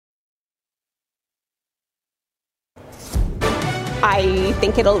I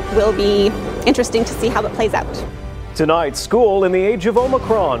think will be interesting to see how it plays out. Tonight, school in the age of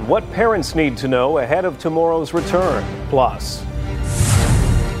Omicron. What parents need to know ahead of tomorrow's return. Plus,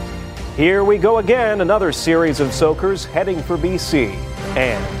 here we go again, another series of soakers heading for BC.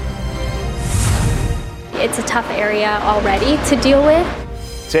 And it's a tough area already to deal with.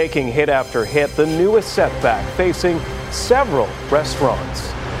 Taking hit after hit, the newest setback facing several restaurants.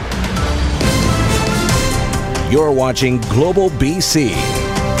 You're watching Global BC.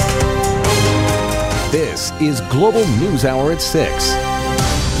 This is Global News Hour at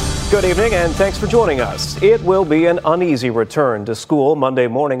 6. Good evening and thanks for joining us. It will be an uneasy return to school Monday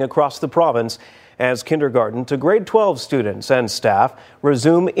morning across the province as kindergarten to grade 12 students and staff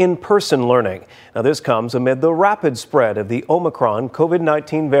resume in-person learning. Now, this comes amid the rapid spread of the Omicron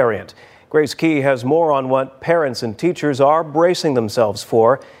COVID-19 variant. Grace Key has more on what parents and teachers are bracing themselves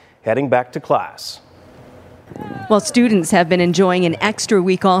for heading back to class. While students have been enjoying an extra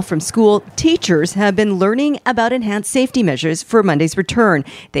week off from school, teachers have been learning about enhanced safety measures for Monday's return.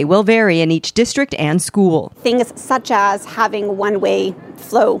 They will vary in each district and school. Things such as having one-way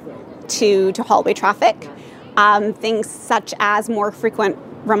flow to hallway traffic, things such as more frequent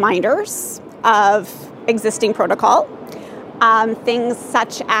reminders of existing protocol, things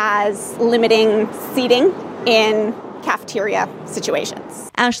such as limiting seating in cafeteria situations.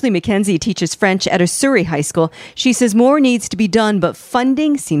 Ashley McKenzie teaches French at a Surrey high school. She says more needs to be done, but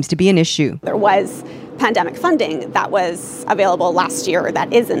funding seems to be an issue. There was pandemic funding that was available last year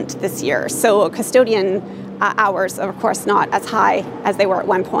that isn't this year. So custodian hours are, of course, not as high as they were at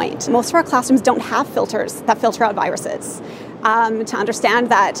one point. Most of our classrooms don't have filters that filter out viruses. To understand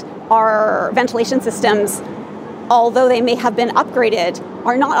that our ventilation systems, although they may have been upgraded,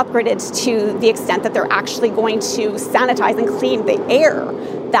 are not upgraded to the extent that they're actually going to sanitize and clean the air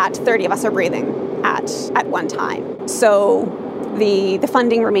that 30 of us are breathing at one time. So the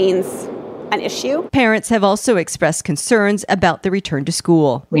funding remains an issue. Parents have also expressed concerns about the return to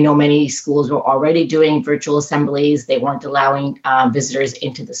school. We know many schools were already doing virtual assemblies. They weren't allowing visitors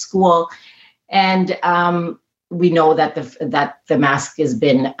into the school. And we know that the mask has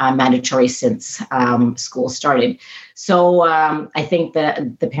been mandatory since school started. So I think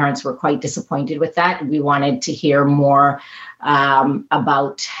that the parents were quite disappointed with that. We wanted to hear more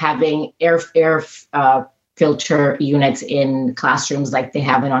about having air filter units in classrooms like they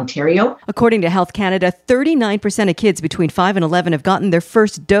have in Ontario. According to Health Canada, 39% of kids between 5 and 11 have gotten their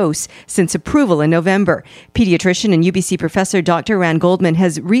first dose since approval in November. Pediatrician and UBC professor Dr. Rand Goldman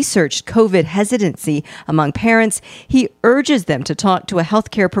has researched COVID hesitancy among parents. He urges them to talk to a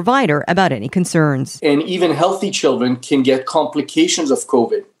healthcare provider about any concerns. And even healthy children can get complications of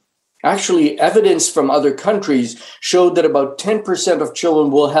COVID. Actually, evidence from other countries showed that about 10% of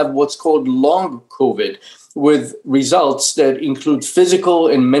children will have what's called long COVID, with results that include physical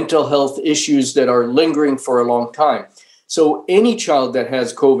and mental health issues that are lingering for a long time. So any child that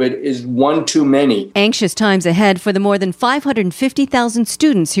has COVID is one too many. Anxious times ahead for the more than 550,000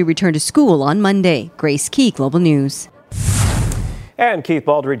 students who return to school on Monday. Grace Key, Global News. And Keith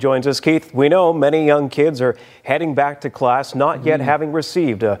Baldry joins us. Keith, we know many young kids are heading back to class, not yet having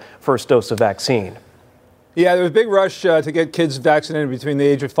received a first dose of vaccine. Yeah, there was a big rush to get kids vaccinated between the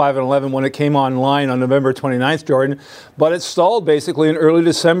age of 5 and 11 when it came online on November 29th, Jordan. But it stalled basically in early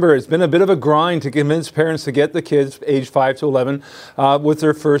December. It's been a bit of a grind to convince parents to get the kids aged 5 to 11 with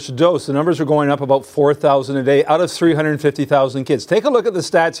their first dose. The numbers are going up about 4,000 a day out of 350,000 kids. Take a look at the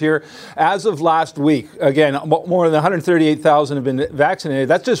stats here. As of last week, again, more than 138,000 have been vaccinated.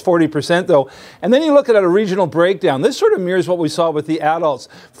 That's just 40% though. And then you look at a regional breakdown. This sort of mirrors what we saw with the adults.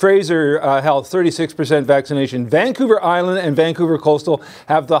 Fraser Health, 36% vaccination. Vancouver Island and Vancouver Coastal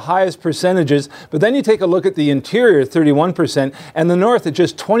have the highest percentages, but then you take a look at the interior, 31%, and the north at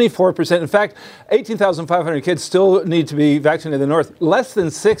just 24%. In fact, 18,500 kids still need to be vaccinated in the north. Less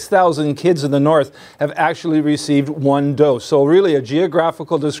than 6,000 kids in the north have actually received one dose. So really a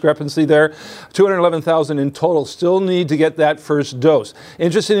geographical discrepancy there. 211,000 in total still need to get that first dose.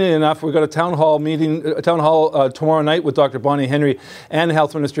 Interestingly enough, we've got a town hall tomorrow night with Dr. Bonnie Henry and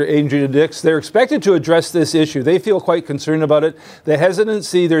Health Minister Andrea Dix. They're expected to address this issue. They feel quite concerned about it. The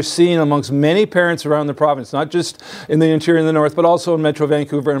hesitancy they're seeing amongst many parents around the province, not just in the interior and the north, but also in Metro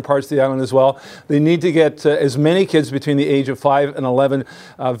Vancouver and parts of the island as well. They need to get as many kids between the age of 5 and 11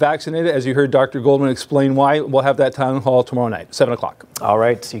 vaccinated. As you heard Dr. Goldman explain why. We'll have that town hall tomorrow night, 7 o'clock. All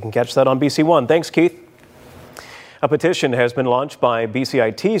right, so you can catch that on BC One. Thanks, Keith. A petition has been launched by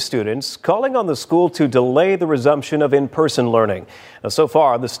BCIT students calling on the school to delay the resumption of in-person learning. Now, so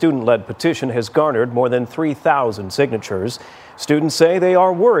far, the student-led petition has garnered more than 3,000 signatures. Students say they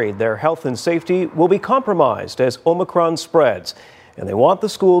are worried their health and safety will be compromised as Omicron spreads, and they want the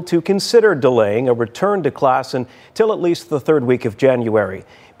school to consider delaying a return to class until at least the third week of January.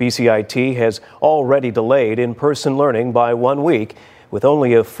 BCIT has already delayed in-person learning by 1 week, with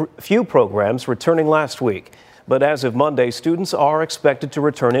only a few programs returning last week. But as of Monday, students are expected to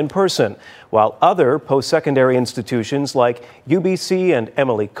return in person, while other post-secondary institutions like UBC and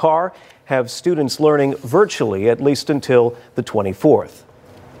Emily Carr have students learning virtually at least until the 24th.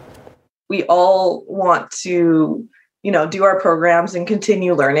 We all want to, do our programs and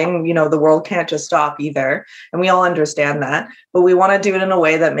continue learning. The world can't just stop either. And we all understand that. But we want to do it in a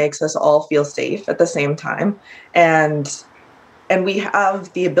way that makes us all feel safe at the same time. And we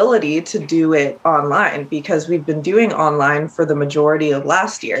have the ability to do it online because we've been doing online for the majority of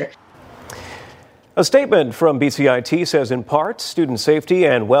last year. A statement from BCIT says, in part, student safety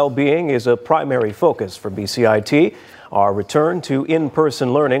and well-being is a primary focus for BCIT. Our return to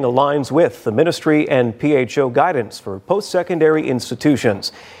in-person learning aligns with the ministry and PHO guidance for post-secondary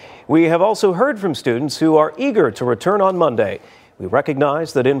institutions. We have also heard from students who are eager to return on Monday. We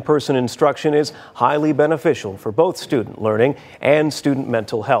recognize that in-person instruction is highly beneficial for both student learning and student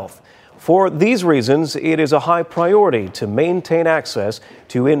mental health. For these reasons, it is a high priority to maintain access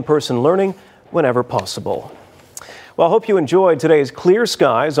to in-person learning whenever possible. Well, I hope you enjoyed today's clear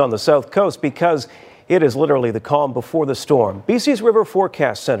skies on the South Coast because it is literally the calm before the storm. BC's River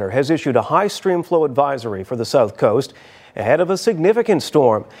Forecast Centre has issued a high stream flow advisory for the South Coast ahead of a significant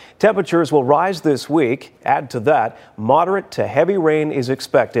storm. Temperatures will rise this week. Add to that, moderate to heavy rain is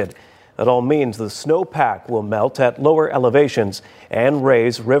expected. That all means the snowpack will melt at lower elevations and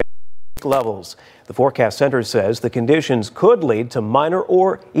raise river levels. The Forecast Centre says the conditions could lead to minor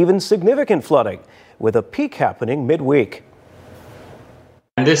or even significant flooding, with a peak happening midweek.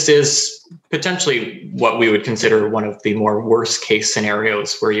 And this is potentially what we would consider one of the more worst case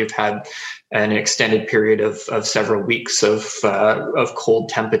scenarios, where you've had an extended period of several weeks of cold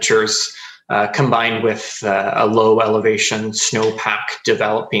temperatures combined with a low elevation snowpack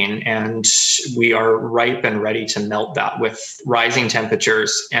developing. And we are ripe and ready to melt that with rising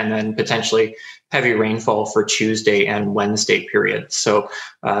temperatures and then potentially heavy rainfall for Tuesday and Wednesday period. So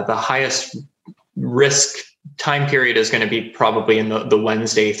the highest risk time period is going to be probably in the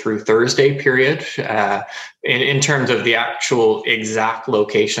Wednesday through Thursday period. In terms of the actual exact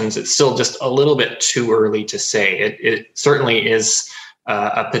locations, it's still just a little bit too early to say. It certainly is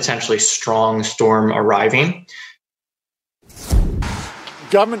a potentially strong storm arriving.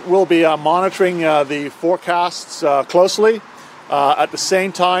 Government will be monitoring the forecasts closely. At the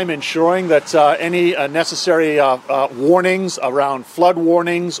same time, ensuring that any necessary warnings around flood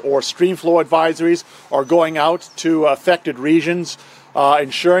warnings or stream flow advisories are going out to affected regions,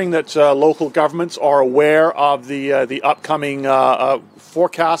 ensuring that local governments are aware of the upcoming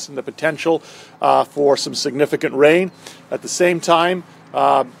forecast and the potential for some significant rain. At the same time,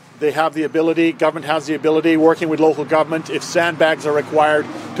 they have the ability, government has the ability, working with local government, if sandbags are required,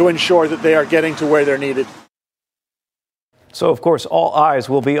 to ensure that they are getting to where they're needed. So, of course, all eyes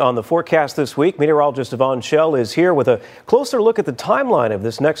will be on the forecast this week. Meteorologist Yvonne Shell is here with a closer look at the timeline of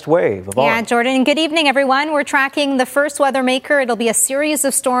this next wave. Yvonne. Yeah, Jordan, good evening, everyone. We're tracking the first weather maker. It'll be a series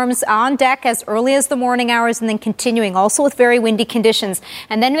of storms on deck as early as the morning hours and then continuing, also with very windy conditions.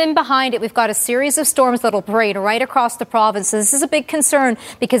 And then in behind it, we've got a series of storms that'll parade right across the province. So this is a big concern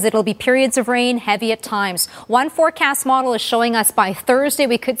because it'll be periods of rain, heavy at times. One forecast model is showing us by Thursday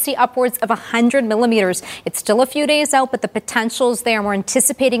we could see upwards of 100 millimeters. It's still a few days out, but the potentials there, and we're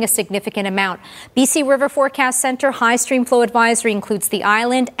anticipating a significant amount. BC River Forecast Centre high stream flow advisory includes the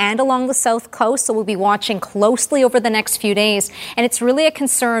island and along the south coast, so we'll be watching closely over the next few days. And it's really a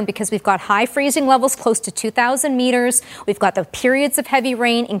concern because we've got high freezing levels close to 2,000 meters. We've got the periods of heavy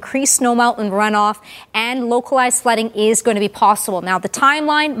rain, increased snowmelt and runoff, and localized sledding is going to be possible. Now, the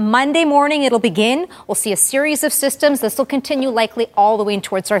timeline, Monday morning, it'll begin. We'll see a series of systems. This will continue likely all the way in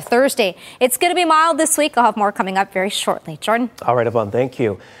towards our Thursday. It's going to be mild this week. I'll have more coming up very shortly. Jordan? All right, Yvonne, thank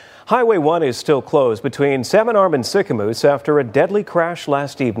you. Highway 1 is still closed between Salmon Arm and Sicamous after a deadly crash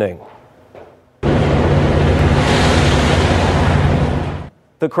last evening.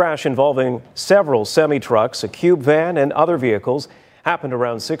 The crash involving several semi-trucks, a cube van, and other vehicles happened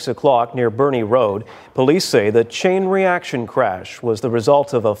around 6 o'clock near Burney Road. Police say the chain reaction crash was the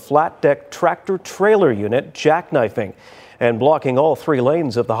result of a flat-deck tractor-trailer unit jackknifing and blocking all 3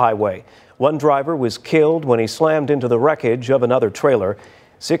 lanes of the highway. One driver was killed when he slammed into the wreckage of another trailer.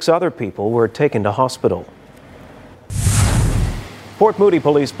 6 other people were taken to hospital. Port Moody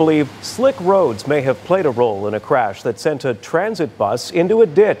police believe slick roads may have played a role in a crash that sent a transit bus into a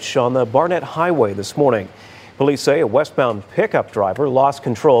ditch on the Barnett Highway this morning. Police say a westbound pickup driver lost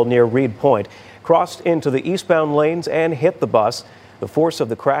control near Reed Point, crossed into the eastbound lanes and hit the bus. The force of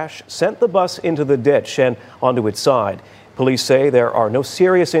the crash sent the bus into the ditch and onto its side. Police say there are no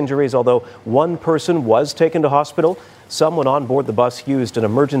serious injuries, although one person was taken to hospital. Someone on board the bus used an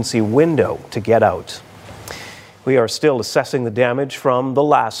emergency window to get out. We are still assessing the damage from the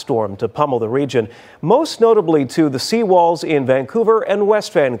last storm to pummel the region, most notably to the seawalls in Vancouver and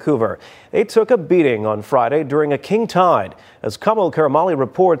West Vancouver. They took a beating on Friday during a king tide. As Kamal Karamali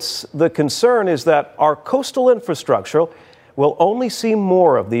reports, the concern is that our coastal infrastructure will only see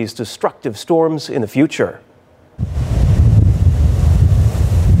more of these destructive storms in the future.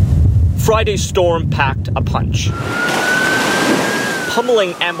 Friday's storm packed a punch,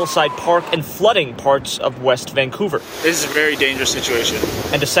 pummeling Ambleside Park and flooding parts of West Vancouver. This is a very dangerous situation.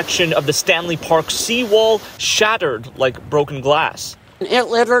 And a section of the Stanley Park seawall shattered like broken glass. It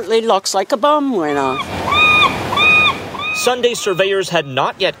literally looks like a bomb went off. Sunday, surveyors had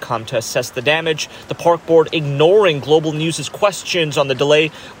not yet come to assess the damage, the park board ignoring Global News' questions on the delay,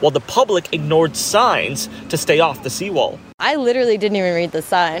 while the public ignored signs to stay off the seawall. I literally didn't even read the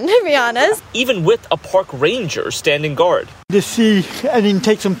sign, to be honest. Even with a park ranger standing guard. To see and then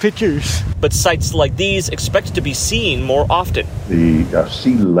take some pictures. But sites like these expected to be seen more often. The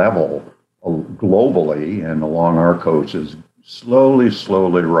sea level globally and along our coast is slowly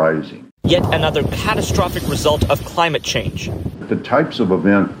rising. Yet another catastrophic result of climate change. The types of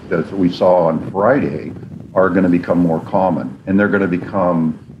events that we saw on Friday are going to become more common, and they're going to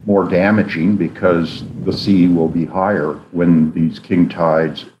become more damaging because the sea will be higher when these king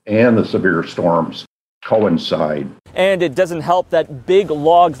tides and the severe storms coincide. And it doesn't help that big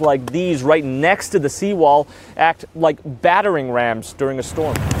logs like these right next to the seawall act like battering rams during a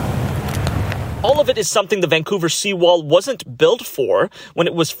storm. All of it is something the Vancouver seawall wasn't built for when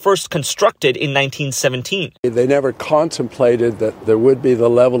it was first constructed in 1917. They never contemplated that there would be the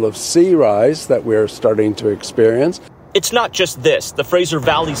level of sea rise that we're starting to experience. It's not just this. The Fraser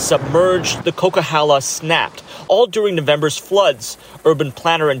Valley submerged, the Coquihalla snapped, all during November's floods. Urban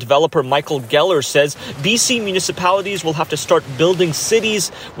planner and developer Michael Geller says BC municipalities will have to start building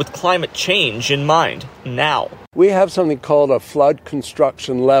cities with climate change in mind now. We have something called a flood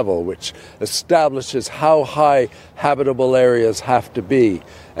construction level, which establishes how high habitable areas have to be.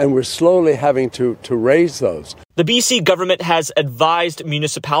 And we're slowly having to raise those. The BC government has advised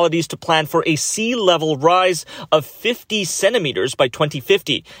municipalities to plan for a sea level rise of 50 centimeters by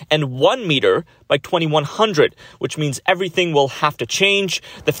 2050 and 1 meter by 2100, which means everything will have to change.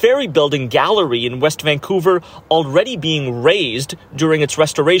 The Ferry Building Gallery in West Vancouver already being raised during its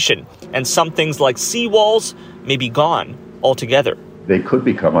restoration, and some things like seawalls may be gone altogether. They could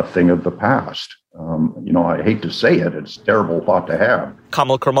become a thing of the past. I hate to say it, it's a terrible thought to have.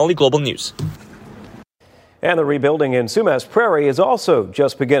 Kamal Karamali, Global News. And the rebuilding in Sumas Prairie is also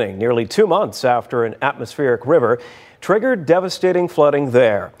just beginning, nearly 2 months after an atmospheric river triggered devastating flooding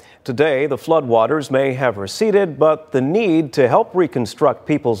there. Today, the floodwaters may have receded, but the need to help reconstruct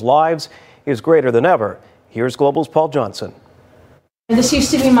people's lives is greater than ever. Here's Global's Paul Johnson. This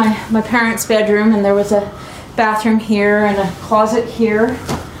used to be my parents' bedroom, and there was a bathroom here and a closet here.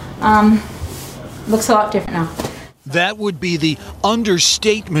 Looks a lot different now. That would be the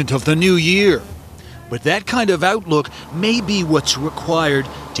understatement of the new year. But that kind of outlook may be what's required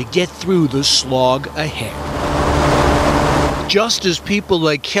to get through the slog ahead. Just as people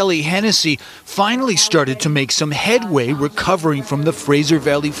like Kelly Hennessy finally started to make some headway recovering from the Fraser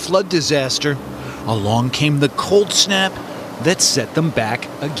Valley flood disaster, along came the cold snap that set them back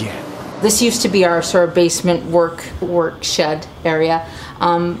again. This used to be our sort of basement work shed area,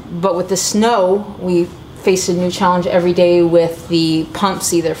 but with the snow, we faced a new challenge every day with the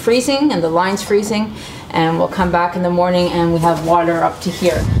pumps either freezing and the lines freezing, and we'll come back in the morning and we have water up to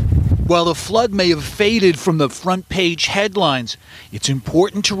here. While the flood may have faded from the front page headlines, it's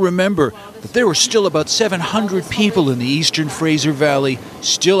important to remember that there were still about 700 people in the eastern Fraser Valley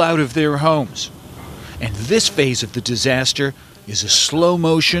still out of their homes. And this phase of the disaster is a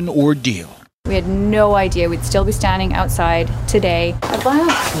slow-motion ordeal. We had no idea we'd still be standing outside today.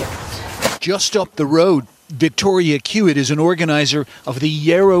 Just up the road, Victoria Hewitt is an organizer of the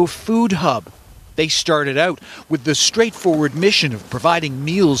Yarrow Food Hub. They started out with the straightforward mission of providing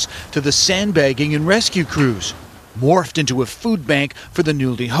meals to the sandbagging and rescue crews, morphed into a food bank for the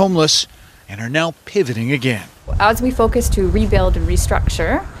newly homeless, and are now pivoting again. As we focus to rebuild and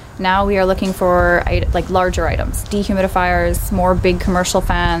restructure, now we are looking for larger items, dehumidifiers, more big commercial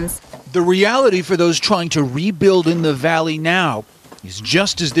fans. The reality for those trying to rebuild in the valley now is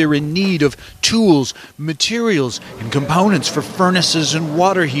just as they're in need of tools, materials, and components for furnaces and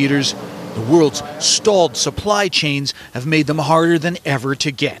water heaters, The world's stalled supply chains have made them harder than ever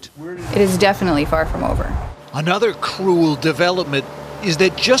to get. It is definitely far from over. Another cruel development is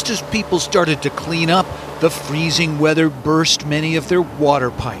that just as people started to clean up, the freezing weather burst many of their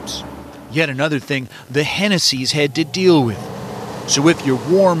water pipes. Yet another thing the Hennessy's had to deal with. So if you're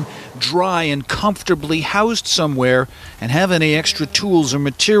warm, dry and comfortably housed somewhere and have any extra tools or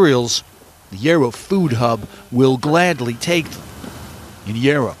materials, the Yarrow Food Hub will gladly take them. In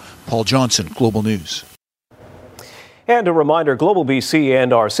Yarrow, Paul Johnson, Global News. And a reminder, Global BC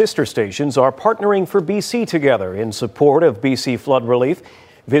and our sister stations are partnering for BC Together in support of BC flood relief.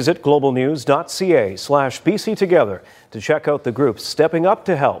 Visit globalnews.ca/BC Together to check out the groups stepping up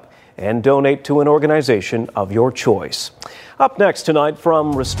to help and donate to an organization of your choice. Up next tonight,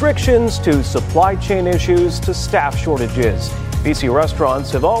 from restrictions to supply chain issues to staff shortages, BC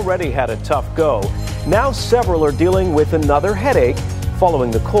restaurants have already had a tough go. Now several are dealing with another headache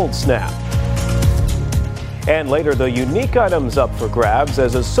following the cold snap. And later, the unique items up for grabs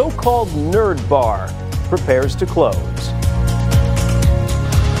as a so-called nerd bar prepares to close.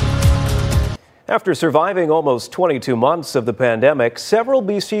 After surviving almost 22 months of the pandemic, several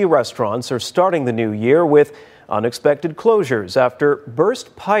BC restaurants are starting the new year with unexpected closures after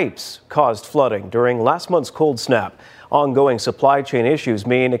burst pipes caused flooding during last month's cold snap. Ongoing supply chain issues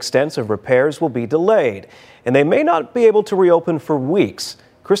mean extensive repairs will be delayed, and they may not be able to reopen for weeks.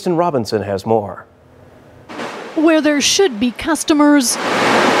 Kristen Robinson has more. Where there should be customers,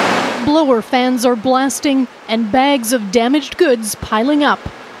 blower fans are blasting and bags of damaged goods piling up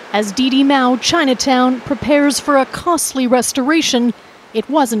as Didi Mao Chinatown prepares for a costly restoration it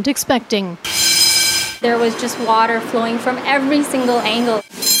wasn't expecting. There was just water flowing from every single angle.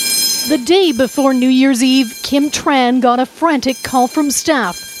 The day before New Year's Eve, Kim Tran got a frantic call from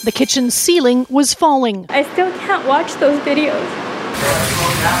staff. The kitchen ceiling was falling. I still can't watch those videos.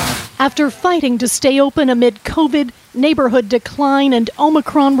 After fighting to stay open amid COVID, neighborhood decline, and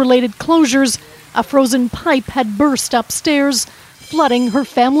Omicron-related closures, a frozen pipe had burst upstairs, flooding her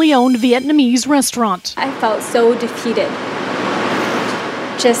family-owned Vietnamese restaurant. I felt so defeated.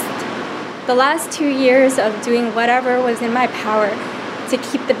 Just the last 2 years of doing whatever was in my power to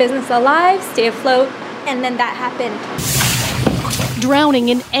keep the business alive, stay afloat, and then that happened. Drowning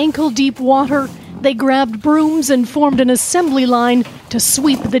in ankle-deep water, they grabbed brooms and formed an assembly line to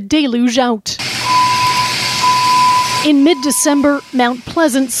sweep the deluge out. In mid-December, Mount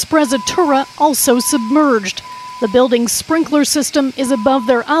Pleasant's Sprezzatura also submerged. The building's sprinkler system is above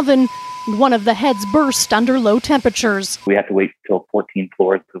their oven, and one of the heads burst under low temperatures. We have to wait until 14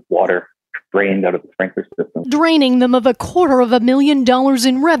 floors of water drained out of the sprinkler system, draining them of $250,000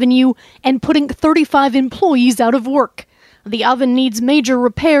 in revenue and putting 35 employees out of work. The oven needs major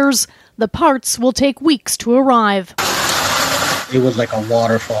repairs. The parts will take weeks to arrive. It was like a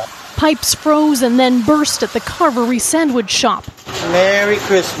waterfall. Pipes froze and then burst at the Carvery sandwich shop. Merry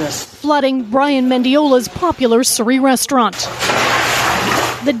Christmas. Flooding Brian Mendiola's popular Surrey restaurant.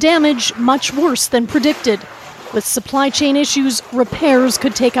 The damage much worse than predicted. With supply chain issues, repairs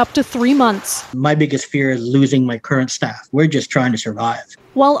could take up to 3 months. My biggest fear is losing my current staff. We're just trying to survive.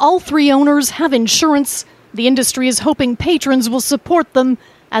 While all 3 owners have insurance, the industry is hoping patrons will support them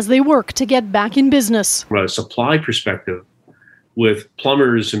as they work to get back in business. From a supply perspective, with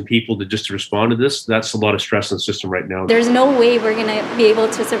plumbers and people to just respond to this, that's a lot of stress in the system right now. There's no way we're going to be able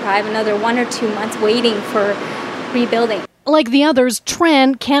to survive another 1 or 2 months waiting for rebuilding. Like the others,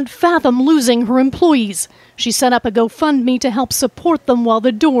 Tran can't fathom losing her employees. She set up a GoFundMe to help support them while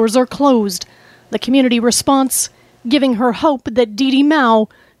the doors are closed. The community response, giving her hope that Didi Mao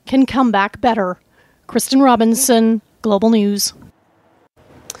can come back better. Kristen Robinson, Global News.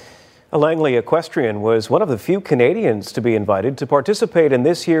 A Langley equestrian was one of the few Canadians to be invited to participate in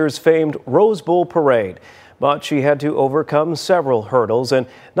this year's famed Rose Bowl Parade. But she had to overcome several hurdles and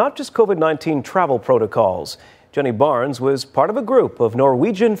not just COVID-19 travel protocols. Jenny Barnes was part of a group of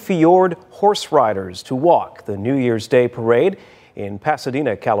Norwegian fjord horse riders to walk the New Year's Day parade in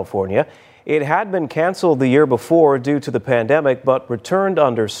Pasadena, California. It had been canceled the year before due to the pandemic, but returned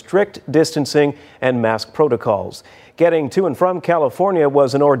under strict distancing and mask protocols. Getting to and from California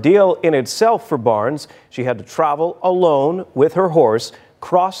was an ordeal in itself for Barnes. She had to travel alone with her horse,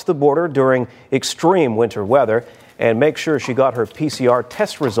 cross the border during extreme winter weather, and make sure she got her PCR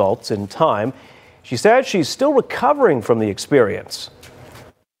test results in time. She said she's still recovering from the experience.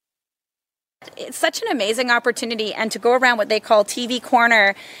 It's such an amazing opportunity, and to go around what they call TV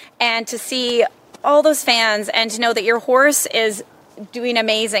Corner and to see all those fans and to know that your horse is doing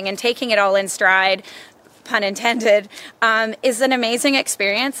amazing and taking it all in stride. pun intended, is an amazing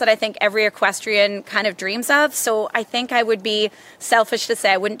experience that I think every equestrian kind of dreams of. So I think I would be selfish to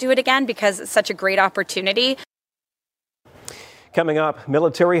say I wouldn't do it again because it's such a great opportunity. Coming up,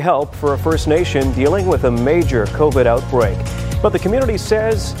 military help for a First Nation dealing with a major COVID outbreak. But the community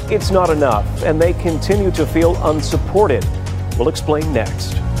says it's not enough, and they continue to feel unsupported. We'll explain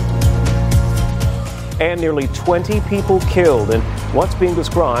next. And nearly 20 people killed in what's being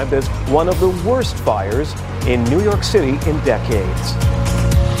described as one of the worst fires in New York City in decades.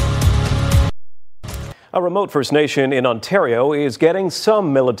 A remote First Nation in Ontario is getting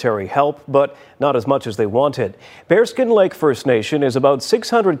some military help, but not as much as they wanted. Bearskin Lake First Nation is about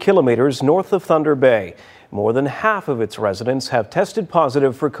 600 kilometers north of Thunder Bay. More than half of its residents have tested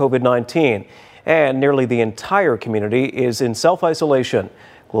positive for COVID-19, and nearly the entire community is in self-isolation.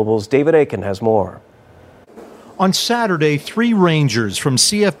 Global's David Aiken has more. On Saturday, 3 rangers from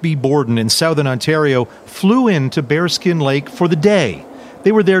CFB Borden in southern Ontario flew into Bearskin Lake for the day.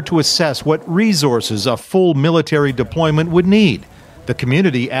 They were there to assess what resources a full military deployment would need. The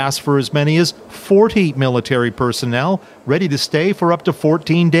community asked for as many as 40 military personnel ready to stay for up to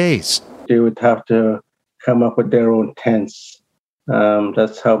 14 days. They would have to come up with their own tents.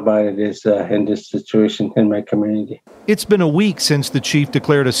 That's how bad it is in this situation in my community. It's been a week since the chief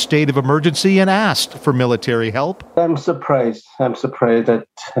declared a state of emergency and asked for military help. I'm surprised. that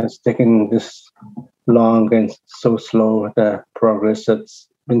it's taken this long and so slow, the progress that's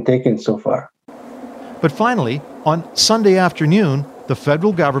been taken so far. But finally, on Sunday afternoon, the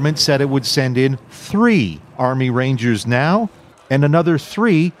federal government said it would send in 3 Army Rangers now and another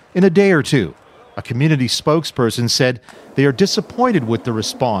 3 in a day or two. A community spokesperson said they are disappointed with the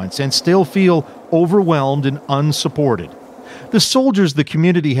response and still feel overwhelmed and unsupported. The soldiers the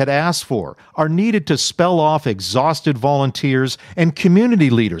community had asked for are needed to spell off exhausted volunteers and community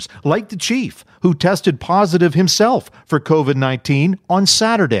leaders like the chief, who tested positive himself for COVID-19 on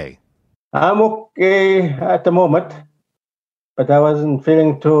Saturday. I'm okay at the moment, but I wasn't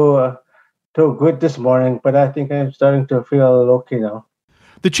feeling too good this morning, but I think I'm starting to feel okay now.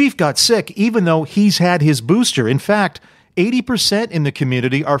 The chief got sick even though he's had his booster. In fact, 80% in the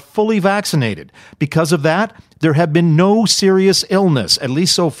community are fully vaccinated. Because of that, there have been no serious illness, at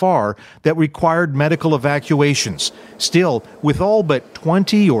least so far, that required medical evacuations. Still, with all but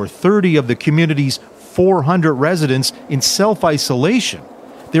 20 or 30 of the community's 400 residents in self-isolation,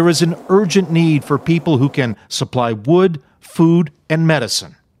 there is an urgent need for people who can supply wood, food, and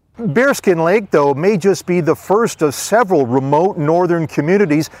medicine. Bearskin Lake, though, may just be the first of several remote northern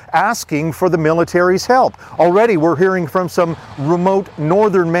communities asking for the military's help. Already we're hearing from some remote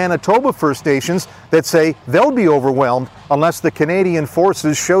northern Manitoba First Nations that say they'll be overwhelmed unless the Canadian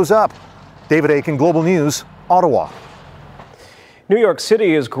Forces shows up. David Aiken, Global News, Ottawa. New York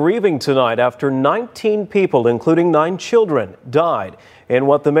City is grieving tonight after 19 people, including 9 children, died in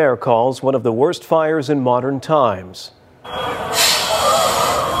what the mayor calls one of the worst fires in modern times.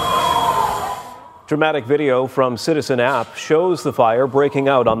 Dramatic video from Citizen App shows the fire breaking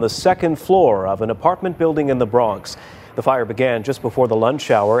out on the 2nd floor of an apartment building in the Bronx. The fire began just before the lunch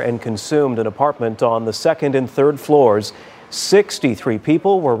hour and consumed an apartment on the 2nd and 3rd floors. 63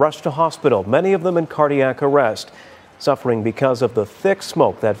 people were rushed to hospital, many of them in cardiac arrest, suffering because of the thick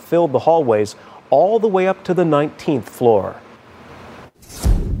smoke that filled the hallways all the way up to the 19th floor.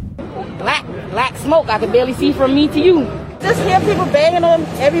 Black smoke I could barely see from me to you. Just hear people banging on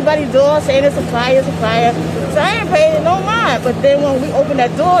everybody's door saying it's a fire, it's a fire. So I ain't paying no mind. But then when we opened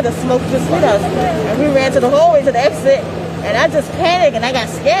that door, the smoke just hit us. And we ran to the hallway to the exit. And I just panicked and I got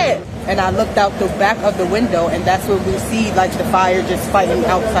scared. And I looked out the back of the window and that's where we see like the fire just fighting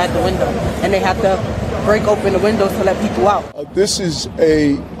outside the window. And they have to break open the windows to let people out. This is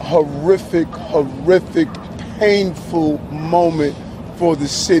a horrific, painful moment for the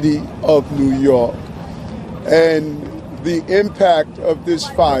city of New York. And the impact of this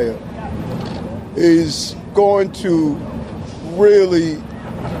fire is going to really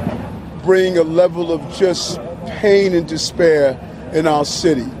bring a level of just pain and despair in our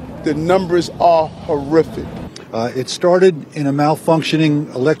city. The numbers are horrific. It started in a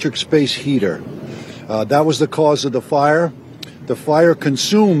malfunctioning electric space heater. That was the cause of the fire. The fire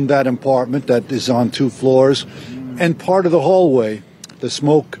consumed that apartment that is on 2 floors and part of the hallway. The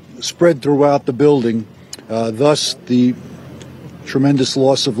smoke spread throughout the building. Thus, the tremendous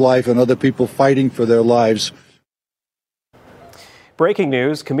loss of life and other people fighting for their lives. Breaking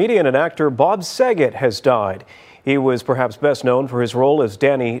news, comedian and actor Bob Saget has died. He was perhaps best known for his role as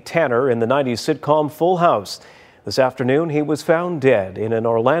Danny Tanner in the 90s sitcom Full House. This afternoon, he was found dead in an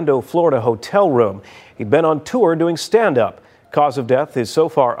Orlando, Florida hotel room. He'd been on tour doing stand-up. Cause of death is so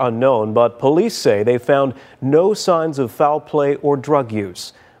far unknown, but police say they found no signs of foul play or drug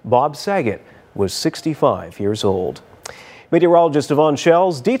use. Bob Saget was 65 years old. Meteorologist Yvonne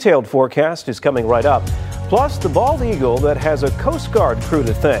Schell's detailed forecast is coming right up. Plus, the bald eagle that has a Coast Guard crew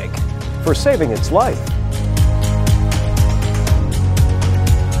to thank for saving its life.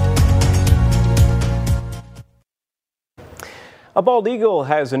 A bald eagle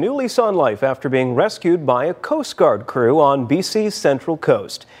has a new lease on life after being rescued by a Coast Guard crew on BC's Central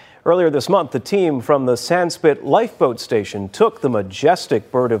Coast. Earlier this month, the team from the Sandspit Lifeboat Station took the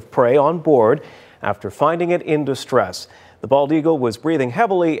majestic bird of prey on board after finding it in distress. The bald eagle was breathing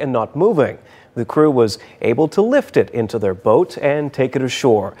heavily and not moving. The crew was able to lift it into their boat and take it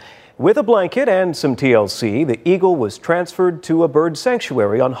ashore. With a blanket and some TLC, the eagle was transferred to a bird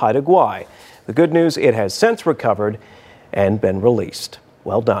sanctuary on Haida Gwaii. The good news, it has since recovered and been released.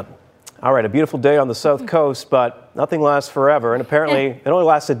 Well done. All right, a beautiful day on the South Coast, but nothing lasts forever, and apparently it only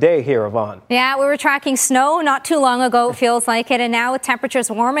lasts a day here, Yvonne. Yeah, we were tracking snow not too long ago, it feels like it, and now with temperatures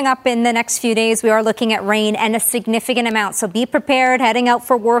warming up in the next few days, we are looking at rain and a significant amount. So be prepared heading out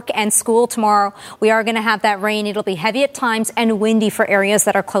for work and school tomorrow. We are going to have that rain. It'll be heavy at times and windy for areas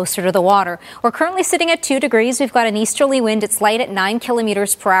that are closer to the water. We're currently sitting at 2 degrees. We've got an easterly wind. It's light at 9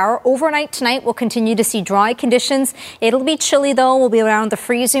 kilometers per hour. Overnight tonight, we'll continue to see dry conditions. It'll be chilly, though. We'll be around the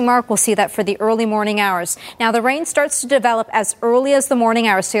freezing mark. We'll see that for the early morning hours. Now, the rain starts to develop as early as the morning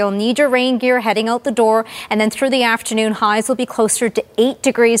hours, so you'll need your rain gear heading out the door, and then through the afternoon, highs will be closer to 8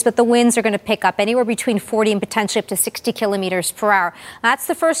 degrees, but the winds are going to pick up anywhere between 40 and potentially up to 60 kilometers per hour. That's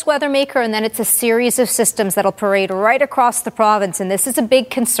the first weather maker, and then it's a series of systems that'll parade right across the province, and this is a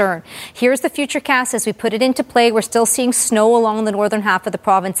big concern. Here's the futurecast as we put it into play. We're still seeing snow along the northern half of the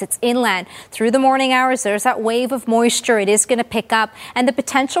province. It's inland. Through the morning hours, there's that wave of moisture. It is going to pick up, and the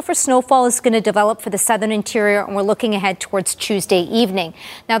potential for snowfall is going to develop for the southern interior, and we're looking ahead towards Tuesday evening.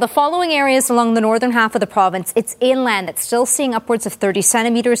 Now, the following areas along the northern half of the province, it's inland that's still seeing upwards of 30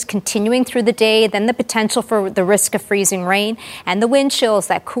 centimeters continuing through the day, then the potential for the risk of freezing rain and the wind chills,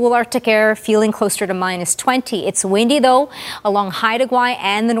 that cool Arctic air feeling closer to minus 20. It's windy, though, along Haida Gwaii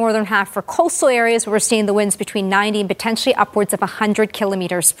and the northern half. For coastal areas, we're seeing the winds between 90 and potentially upwards of 100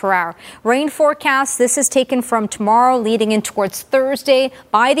 kilometers per hour. Rain forecast, this is taken from tomorrow leading in towards Thursday.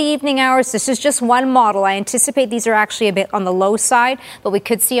 By the evening hours, this is just one model. I anticipate these are actually a bit on the low side, but we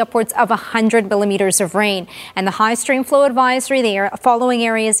could see upwards of 100 millimeters of rain. And the high stream flow advisory, the following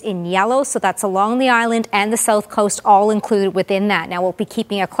areas in yellow, so that's along the island and the south coast, all included within that. Now, we'll be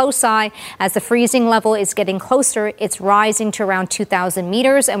keeping a close eye as the freezing level is getting closer. It's rising to around 2,000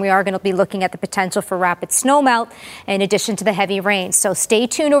 meters, and we are going to be looking at the potential for rapid snowmelt in addition to the heavy rain. So stay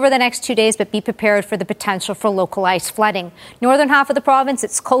tuned over the next 2 days, but be prepared for the potential for localized flooding. Northern half of the province,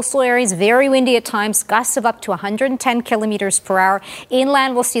 it's coastal areas, very windy at times, gusts of up to 110 kilometers per hour.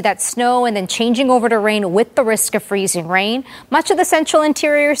 Inland, we'll see that snow and then changing over to rain with the risk of freezing rain. Much of the central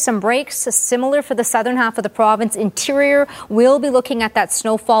interior, some breaks, similar for the southern half of the province. Interior, we'll be looking at that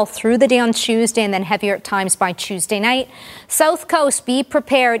snowfall through the day on Tuesday and then heavier at times by Tuesday night. South coast, be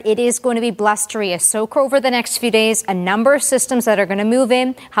prepared. It is going to be blustery. A soak over the next few days. A number of systems that are going to move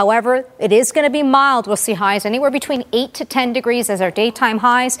in. However, it is going to be mild. We'll see highs anywhere between 8 to 10 degrees as our daytime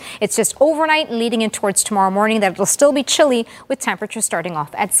highs. It's just overnight and leading in towards tomorrow morning that it'll still be chilly with temperatures starting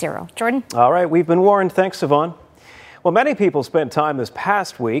off at 0. Jordan? All right, we've been warned. Thanks, Yvonne. Well, many people spent time this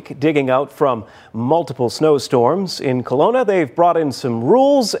past week digging out from multiple snowstorms. In Kelowna, they've brought in some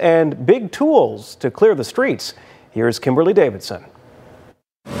rules and big tools to clear the streets. Here's Kimberly Davidson.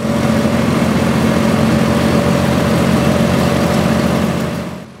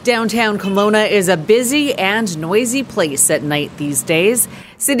 Downtown Kelowna is a busy and noisy place at night these days.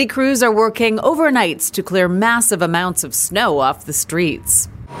 City crews are working overnights to clear massive amounts of snow off the streets.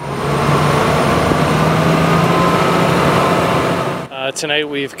 Tonight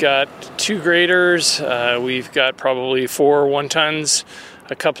we've got 2 graders, we've got probably 4 1-tons,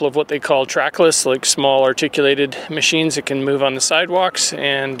 a couple of what they call trackless, like small articulated machines that can move on the sidewalks,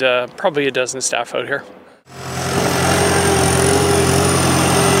 and probably a dozen staff out here.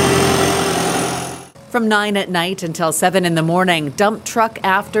 From 9 at night until 7 in the morning, dump truck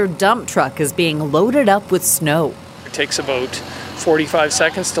after dump truck is being loaded up with snow. It takes about 45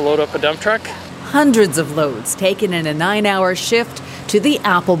 seconds to load up a dump truck. Hundreds of loads taken in a 9-hour shift to the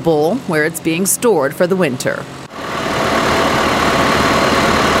Apple Bowl, where it's being stored for the winter.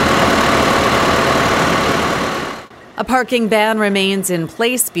 A parking ban remains in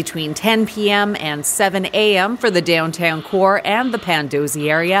place between 10 p.m. and 7 a.m. for the downtown core and the Pandosy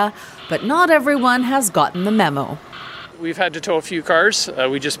area, but not everyone has gotten the memo. We've had to tow a few cars.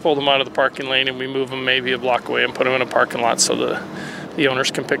 We just pull them out of the parking lane and we move them maybe a block away and put them in a parking lot so the owners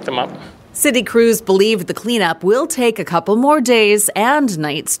can pick them up. City crews believe the cleanup will take a couple more days and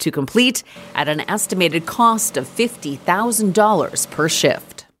nights to complete at an estimated cost of $50,000 per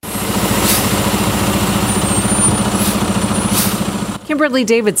shift. Kimberly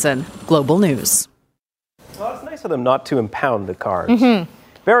Davidson, Global News. Well, it's nice of them not to impound the cars.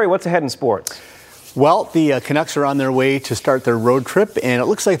 Barry, what's ahead in sports? Well, the Canucks are on their way to start their road trip, and it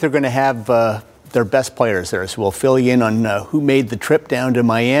looks like they're going to have their best players there. So we'll fill you in on who made the trip down to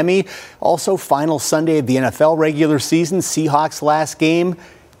Miami. Also, final Sunday of the NFL regular season, Seahawks last game.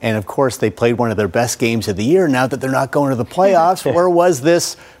 And, of course, they played one of their best games of the year now that they're not going to the playoffs. Where was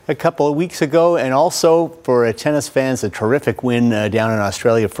this a couple of weeks ago? And also, for tennis fans, a terrific win down in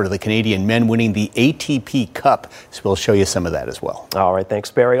Australia for the Canadian men winning the ATP Cup. So we'll show you some of that as well. All right,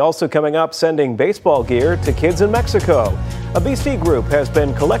 thanks, Barry. Also coming up, sending baseball gear to kids in Mexico. A BC group has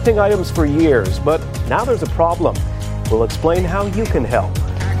been collecting items for years, but now there's a problem. We'll explain how you can help.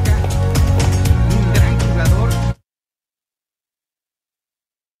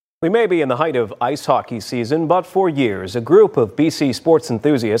 We may be in the height of ice hockey season, but for years, a group of BC sports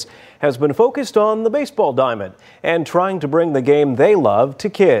enthusiasts has been focused on the baseball diamond and trying to bring the game they love to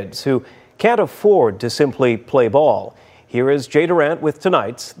kids who can't afford to simply play ball. Here is Jay Durant with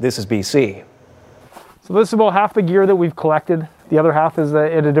tonight's This is BC. So this is about half the gear that we've collected. The other half is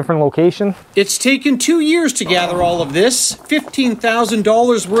at a different location. It's taken 2 years to gather all of this.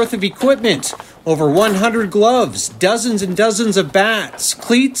 $15,000 worth of equipment. Over 100 gloves, dozens and dozens of bats,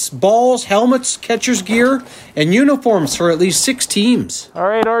 cleats, balls, helmets, catcher's gear, and uniforms for at least 6 teams. All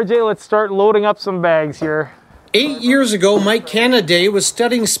right, RJ, let's start loading up some bags here. 8 years ago, Mike Canaday was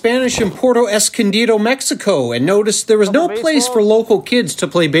studying Spanish in Puerto Escondido, Mexico, and noticed there was no place for local kids to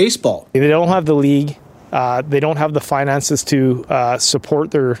play baseball. They don't have the league. They don't have the finances to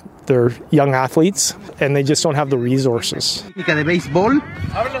support their young athletes, and they just don't have the resources.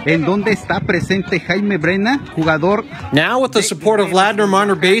 Now, with the support of Ladner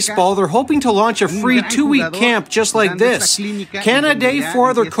Minor Baseball, they're hoping to launch a free 2-week camp just like this. Canaday, 4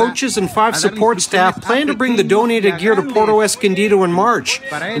 other coaches, and 5 support staff plan to bring the donated gear to Puerto Escondido in March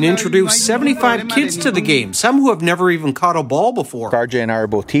and introduce 75 kids to the game, some who have never even caught a ball before. RJ and I are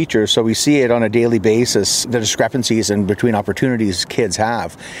both teachers, so we see it on a daily basis, the discrepancies in between opportunities kids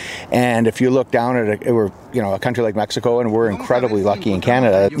have. And if you look down at a country like Mexico, and we're incredibly lucky in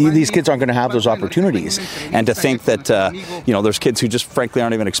Canada, these kids aren't going to have those opportunities. And to think that, there's kids who just frankly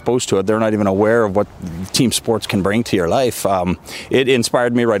aren't even exposed to it. They're not even aware of what team sports can bring to your life. It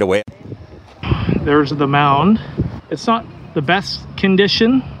inspired me right away. There's the mound. It's not the best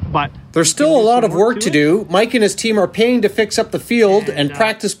condition, but there's still a lot of work to do. Mike and his team are paying to fix up the field, and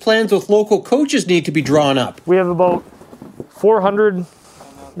practice plans with local coaches need to be drawn up. We have about 400,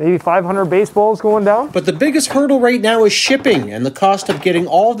 maybe 500 baseballs going down. But the biggest hurdle right now is shipping and the cost of getting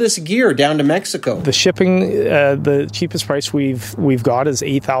all this gear down to Mexico. The shipping, the cheapest price we've got is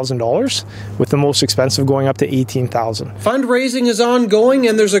 $8,000, with the most expensive going up to $18,000. Fundraising is ongoing,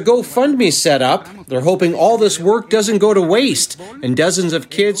 and there's a GoFundMe set up. They're hoping all this work doesn't go to waste, and dozens of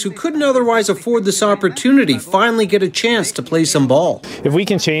kids who couldn't otherwise afford this opportunity finally get a chance to play some ball. If we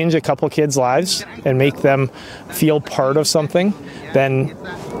can change a couple kids' lives and make them feel part of something, then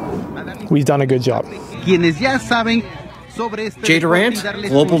we've done a good job. Jay Durant,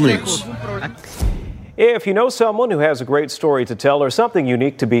 Global News. If you know someone who has a great story to tell or something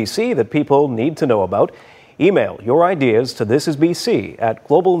unique to BC that people need to know about, email your ideas to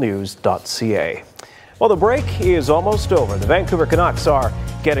thisisbc@globalnews.ca. Well, the break is almost over. The Vancouver Canucks are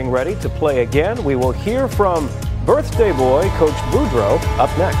getting ready to play again. We will hear from birthday boy Coach Boudreau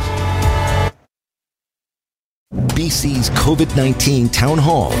up next. BC's COVID-19 Town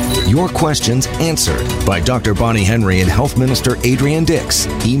Hall. Your questions answered by Dr. Bonnie Henry and Health Minister Adrian Dix.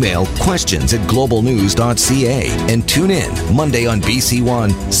 Email questions@globalnews.ca and tune in Monday on BC One,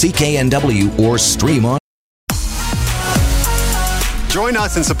 CKNW, or stream on. Join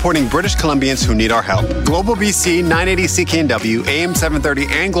us in supporting British Columbians who need our help. Global BC, 980 CKNW, AM 730,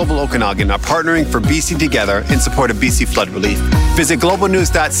 and Global Okanagan are partnering for BC Together in support of BC flood relief. Visit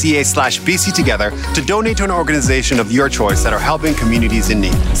globalnews.ca/BC Together to donate to an organization of your choice that are helping communities in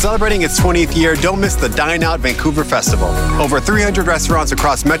need. Celebrating its 20th year, don't miss the Dine Out Vancouver Festival. Over 300 restaurants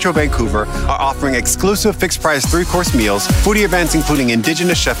across Metro Vancouver are offering exclusive fixed-price 3-course meals, foodie events including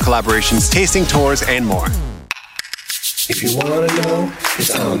Indigenous chef collaborations, tasting tours, and more. If you want to know,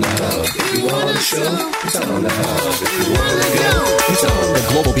 it's on the hub. If you want to show, it's on the hub. If you want to go, it's on the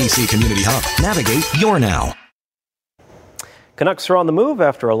Global BC Community Hub. Navigate your now. Canucks are on the move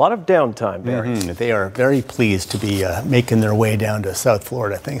after a lot of downtime, Barry. They are very pleased to be making their way down to South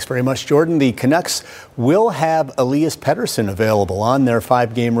Florida. Thanks very much, Jordan. The Canucks will have Elias Pettersson available on their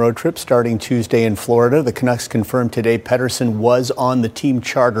 5-game road trip starting Tuesday in Florida. The Canucks confirmed today Pettersson was on the team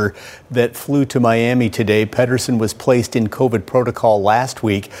charter that flew to Miami today. Pettersson was placed in COVID protocol last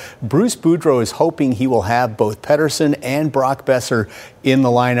week. Bruce Boudreau is hoping he will have both Pettersson and Brock Besser in the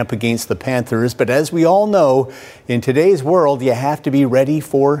lineup against the Panthers. But as we all know, in today's world, you have to be ready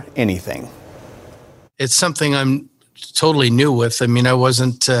for anything. It's something I'm totally new with. I mean, I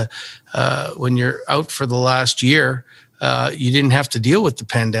wasn't, when you're out for the last year, you didn't have to deal with the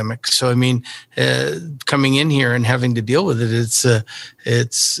pandemic. So, I mean, coming in here and having to deal with it,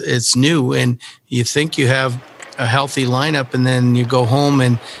 it's new. And you think you have a healthy lineup, and then you go home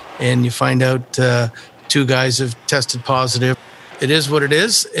and you find out 2 guys have tested positive. It is what it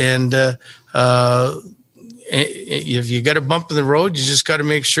is. And if you got a bump in the road, you just got to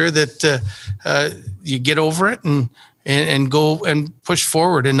make sure that you get over it and go and push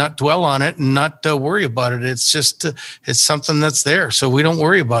forward and not dwell on it and not worry about it. It's just it's something that's there, so we don't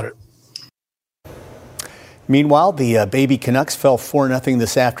worry about it. Meanwhile, the Baby Canucks fell 4-0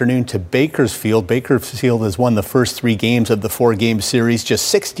 this afternoon to Bakersfield. Bakersfield has won the first 3 games of the 4-game series. Just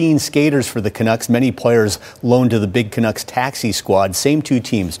 16 skaters for the Canucks, many players loaned to the Big Canucks taxi squad. Same 2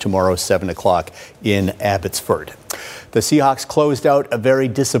 teams tomorrow, 7 o'clock in Abbotsford. The Seahawks closed out a very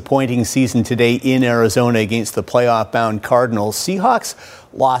disappointing season today in Arizona against the playoff-bound Cardinals. Seahawks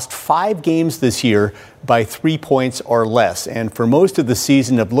lost 5 games this year by 3 points or less, and for most of the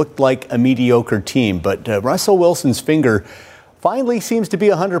season have looked like a mediocre team. But Russell Wilson's finger finally seems to be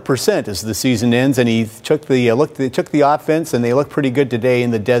 100% as the season ends, and he took the offense, and they look pretty good today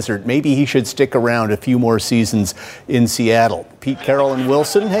in the desert. Maybe he should stick around a few more seasons in Seattle. Pete Carroll and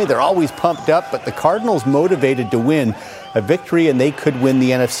Wilson, hey, they're always pumped up, but the Cardinals motivated to win a victory, and they could win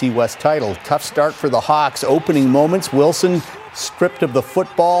the NFC West title. Tough start for the Hawks. Opening moments, Wilson stripped of the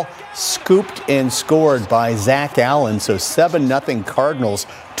football, scooped and scored by Zach Allen. So 7-0 Cardinals,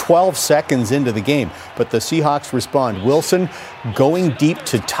 12 seconds into the game. But the Seahawks respond. Wilson going deep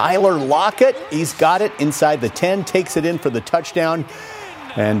to Tyler Lockett. He's got it inside the 10, takes it in for the touchdown.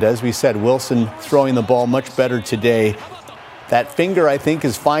 And as we said, Wilson throwing the ball much better today. That finger, I think,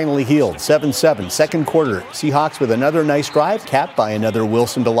 is finally healed. 7-7, second quarter. Seahawks with another nice drive, capped by another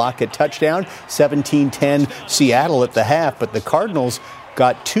Wilson to Lockett touchdown. 17-10 Seattle at the half, but the Cardinals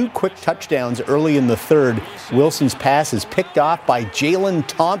got 2 quick touchdowns early in the third. Wilson's pass is picked off by Jalen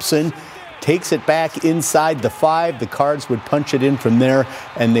Thompson. Takes it back inside the 5. The Cards would punch it in from there,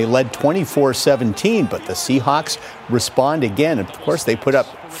 and they led 24-17. But the Seahawks respond again. Of course, they put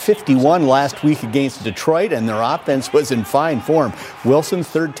up 51 last week against Detroit, and their offense was in fine form. Wilson's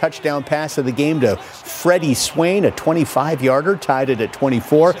 3rd touchdown pass of the game to Freddie Swain, a 25-yarder, tied it at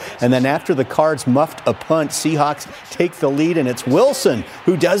 24. And then after the Cards muffed a punt, Seahawks take the lead, and it's Wilson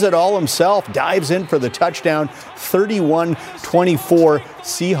who does it all himself, dives in for the touchdown, 31-24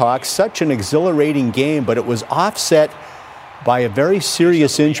 Seahawks. Such an exhilarating game, but it was offset by a very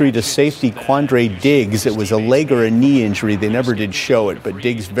serious injury to safety Quandre Diggs. It was a leg or a knee injury. They never did show it, but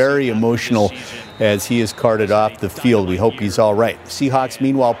Diggs very emotional as he is carted off the field. We hope he's all right. Seahawks,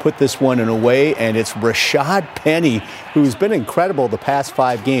 meanwhile, put this one in away, and it's Rashad Penny, who's been incredible the past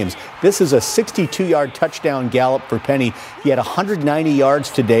 5 games. This is a 62-yard touchdown gallop for Penny. He had 190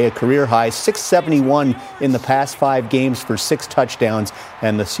 yards today, a career high, 671 in the past 5 games for 6 touchdowns,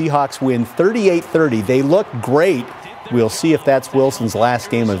 and the Seahawks win 38-30. They look great. We'll see if that's Wilson's last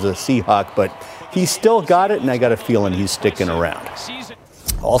game as a Seahawk, but he's still got it, and I got a feeling he's sticking around.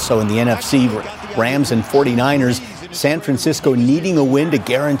 Also in the NFC, Rams and 49ers, San Francisco needing a win to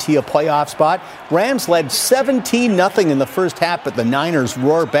guarantee a playoff spot. Rams led 17-0 in the first half, but the Niners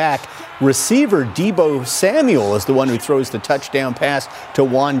roar back. Receiver Deebo Samuel is the one who throws the touchdown pass to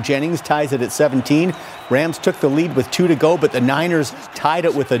Juan Jennings, ties it at 17. Rams took the lead with 2 to go, but the Niners tied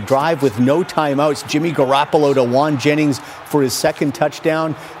it with a drive with no timeouts. Jimmy Garoppolo to Juan Jennings for his 2nd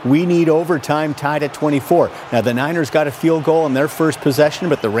touchdown. We need overtime, tied at 24. Now, the Niners got a field goal in their first possession,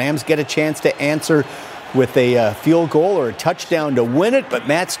 but the Rams get a chance to answer with a field goal or a touchdown to win it, but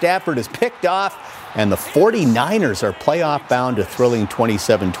Matt Stafford is picked off, and the 49ers are playoff bound, a thrilling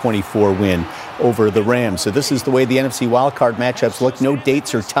 27-24 win over the Rams. So this is the way the NFC wildcard matchups look. No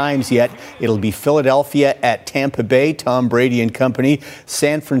dates or times yet. It'll be Philadelphia at Tampa Bay, Tom Brady and company.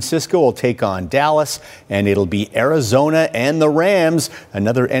 San Francisco will take on Dallas, and it'll be Arizona and the Rams,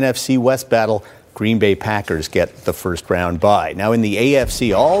 another NFC West battle Green Bay Packers get the first round bye. Now in the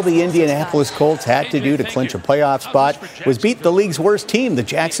AFC, all the Indianapolis Colts had to do to clinch a playoff spot was beat the league's worst team, the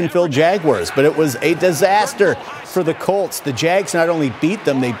Jacksonville Jaguars. But it was a disaster for the Colts. The Jags not only beat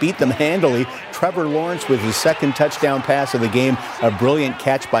them, they beat them handily. Trevor Lawrence with his second touchdown pass of the game, a brilliant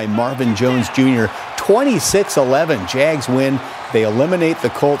catch by Marvin Jones Jr. 26-11, Jags win. They eliminate the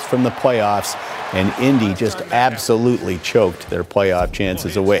Colts from the playoffs, and Indy just absolutely choked their playoff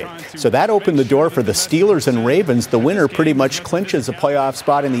chances away. So that opened the door for the Steelers and Ravens. The winner pretty much clinches a playoff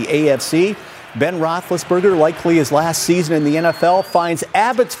spot in the AFC. Ben Roethlisberger, likely his last season in the NFL, finds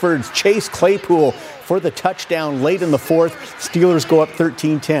Abbotsford's Chase Claypool for the touchdown late in the fourth. Steelers go up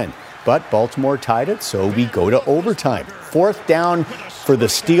 13-10. But Baltimore tied it, so we go to overtime. Fourth down for the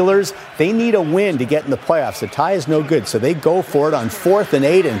Steelers. They need a win to get in the playoffs. The tie is no good, so they go for it on 4th and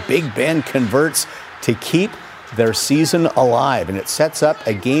 8, and Big Ben converts to keep their season alive. And it sets up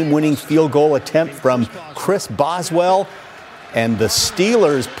a game-winning field goal attempt from Chris Boswell. And the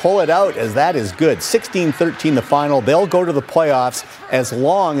Steelers pull it out, as that is good. 16-13 the final. They'll go to the playoffs as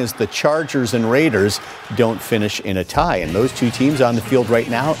long as the Chargers and Raiders don't finish in a tie. And those two teams on the field right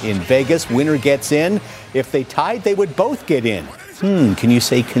now in Vegas. Winner gets in. If they tied, they would both get in. Can you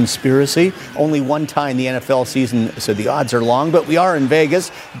say conspiracy? Only one tie in the NFL season, so the odds are long, but we are in Vegas.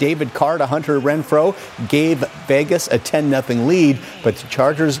 David Carr to Hunter Renfrow gave Vegas a 10-0 lead, but the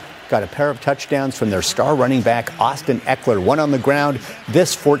Chargers got a pair of touchdowns from their star running back, Austin Eckler. One on the ground,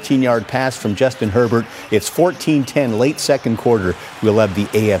 this 14-yard pass from Justin Herbert. It's 14-10, late second quarter. We'll have the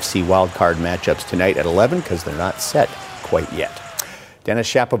AFC wildcard matchups tonight at 11 because they're not set quite yet.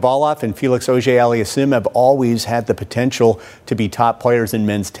 Denis Shapovalov and Felix Auger-Aliassime have always had the potential to be top players in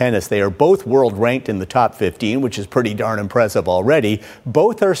men's tennis. They are both world ranked in the top 15, which is pretty darn impressive already.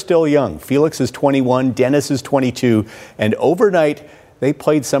 Both are still young. Felix is 21, Denis is 22, and overnight they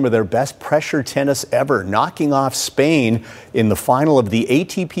played some of their best pressure tennis ever, knocking off Spain in the final of the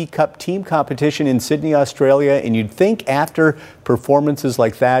ATP Cup team competition in Sydney, Australia. And you'd think after performances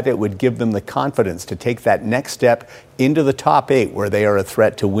like that, it would give them the confidence to take that next step into the top 8, where they are a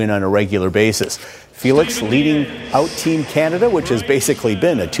threat to win on a regular basis. Felix leading out Team Canada, which has basically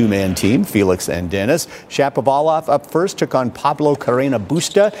been a two-man team, Felix and Denis. Shapovalov up first, took on Pablo Carreno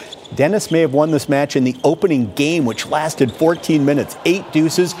Busta. Denis may have won this match in the opening game, which lasted 14 minutes, 8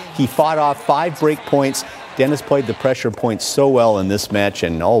 deuces. He fought off 5 break points. Denis played the pressure points so well in this match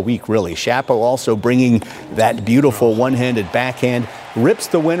and all week, really. Shapo also bringing that beautiful one-handed backhand, rips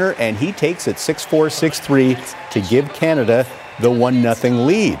the winner, and he takes it 6-4, 6-3 to give Canada the 1-0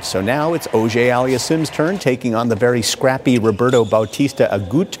 lead. So now it's Auger-Aliassime's turn, taking on the very scrappy Roberto Bautista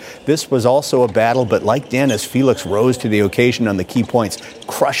Agut. This was also a battle, but like Denis, Felix rose to the occasion on the key points,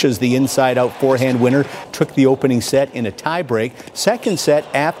 crushes the inside-out forehand winner, took the opening set in a tie-break. Second set,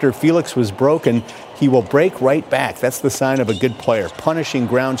 after Felix was broken, he will break right back. That's the sign of a good player. Punishing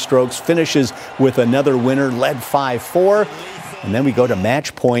ground strokes, finishes with another winner, led 5-4. And then we go to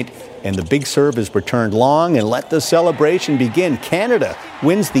match point, and the big serve is returned long, and let the celebration begin. Canada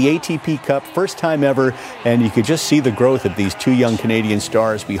wins the ATP Cup, first time ever, and you could just see the growth of these two young Canadian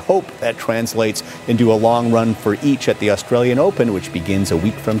stars. We hope that translates into a long run for each at the Australian Open, which begins a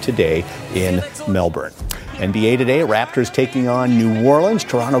week from today in Melbourne. NBA today, Raptors taking on New Orleans.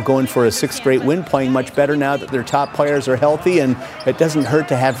 Toronto going for a 6th straight win, playing much better now that their top players are healthy, and it doesn't hurt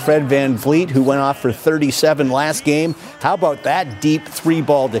to have Fred VanVleet, who went off for 37 last game. How about that deep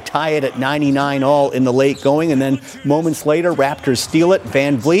 3-ball to tie it at 99 all in the late going, and then moments later, Raptors steal it.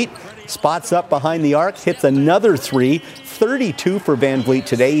 VanVleet spots up behind the arc, hits another 3, 32 for VanVleet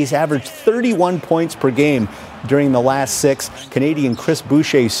today. He's averaged 31 points per game during the last 6. Canadian Chris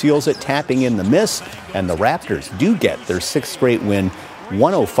Boucher seals it, tapping in the miss, and the Raptors do get their 6th straight win,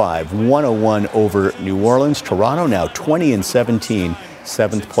 105-101 over New Orleans. Toronto now 20-17,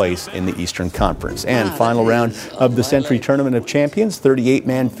 7th place in the Eastern Conference. And final round of the Century Tournament of Champions,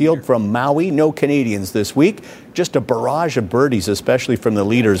 38-man field from Maui. No Canadians this week. Just a barrage of birdies, especially from the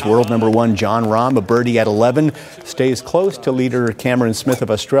leaders. World number 1, Jon Rahm, a birdie at 11. Stays close to leader Cameron Smith of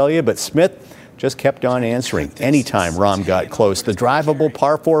Australia, but Smith just kept on answering anytime Rahm got close. The drivable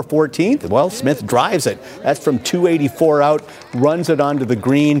par 4 14th, well, Smith drives it. That's from 284 out, runs it onto the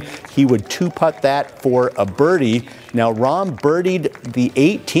green. He would 2-putt that for a birdie. Now, Rahm birdied the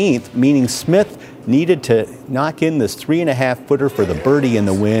 18th, meaning Smith needed to knock in this 3.5-footer for the birdie in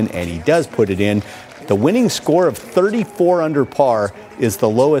the win, and he does put it in. The winning score of 34 under par is the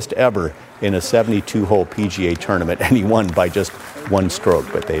lowest ever in a 72-hole PGA tournament, and he won by just 1 stroke,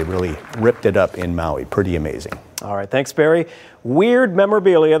 but they really ripped it up in Maui. Pretty amazing. All right, thanks, Barry. Weird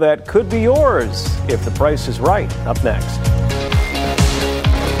memorabilia that could be yours if the price is right. Up next.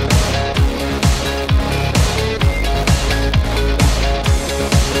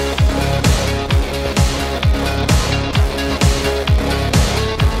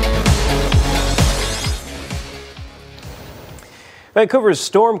 Vancouver's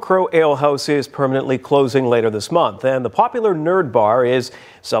Storm Crow Ale House is permanently closing later this month, and the popular Nerd Bar is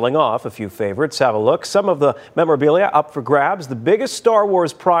selling off a few favorites. Have a look. Some of the memorabilia up for grabs. The biggest Star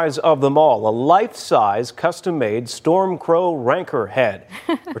Wars prize of them all, a life-size, custom-made Storm Crow Rancor head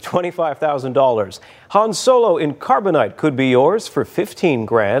for $25,000. Han Solo in carbonite could be yours for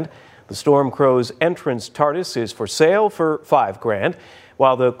 $15,000. The Storm Crow's entrance TARDIS is for sale for $5,000.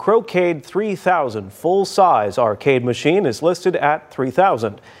 While the Crowcade 3000 full-size arcade machine is listed at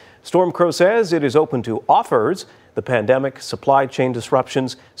 $3,000. Storm Crow says it is open to offers. The pandemic, supply chain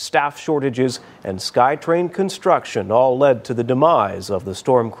disruptions, staff shortages, and SkyTrain construction all led to the demise of the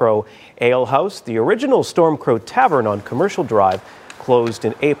Storm Crow Ale House. The original Storm Crow Tavern on Commercial Drive closed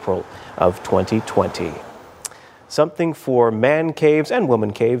in April of 2020. Something for man caves and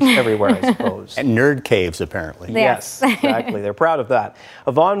woman caves everywhere, I suppose. And nerd caves, apparently. Yes, exactly. They're proud of that.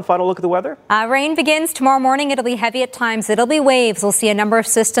 Yvonne, final look at the weather? Rain begins tomorrow morning. It'll be heavy at times. It'll be waves. We'll see a number of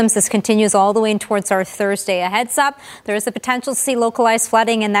systems. This continues all the way in towards our Thursday. A heads up, there is the potential to see localized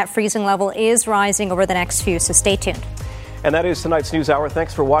flooding, and that freezing level is rising over the next few, so stay tuned. And that is tonight's News Hour.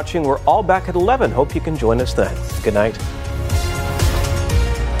 Thanks for watching. We're all back at 11. Hope you can join us then. Good night.